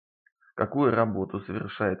Какую работу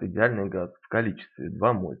совершает идеальный газ в количестве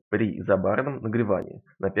 2 моль при изобарном нагревании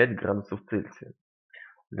на 5 градусов Цельсия?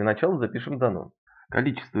 Для начала запишем дано.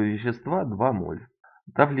 Количество вещества 2 моль.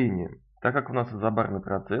 Давление. Так как у нас изобарный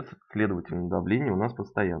процесс, следовательно давление у нас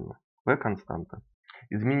постоянно. P константа.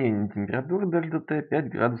 Изменение температуры дельта T 5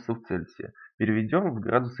 градусов Цельсия. Переведем в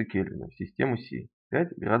градусы Кельвина, в систему Си.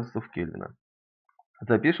 5 градусов Кельвина.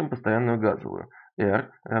 Запишем постоянную газовую.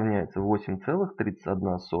 R равняется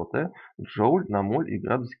 8,31 джоуль на моль и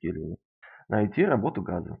градус Кельвина. Найти работу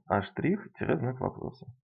газа. H'-знак вопроса.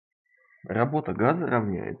 Работа газа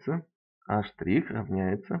равняется H'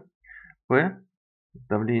 равняется P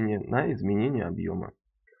давление на изменение объема.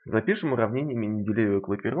 Запишем уравнение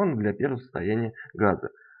Менделеева-Клапейрона для первого состояния газа.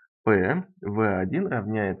 P V1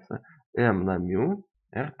 равняется m на μ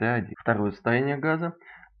RT1. Второе состояние газа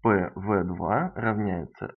P V2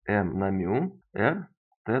 равняется m на μ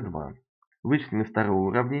RT2. Вычтем из второго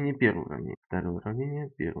уравнения первое уравнение. Второе уравнение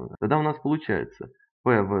первое. Тогда у нас получается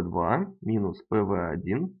PV2 минус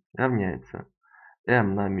PV1 равняется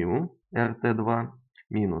m на μ RT2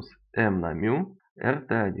 минус m на μ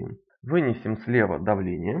RT1. Вынесем слева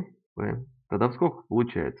давление P. Тогда в скобках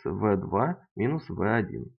получается V2 минус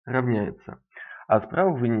V1 равняется. А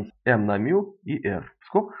справа вынесем m на μ и r. В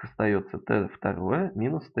скобках остается T2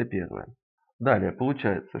 минус T1. Далее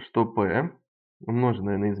получается, что P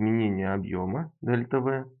умноженное на изменение объема дельта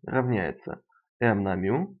V равняется m на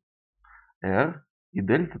μ, r и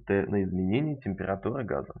дельта T на изменение температуры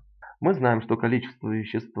газа. Мы знаем, что количество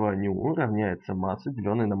вещества ν равняется масса,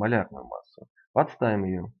 деленной на молярную массу. Подставим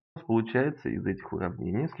ее. У нас получается из этих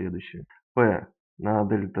уравнений следующее. P на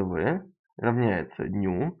дельта V равняется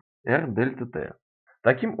ν r дельта T.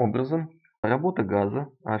 Таким образом, работа газа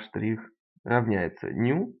H' равняется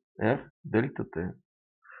ν r дельта T.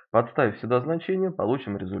 Подставив сюда значение,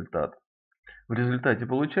 получим результат. В результате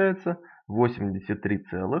получается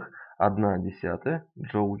 83,1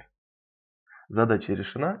 джоуль. Задача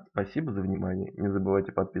решена. Спасибо за внимание. Не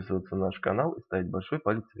забывайте подписываться на наш канал и ставить большой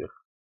палец вверх.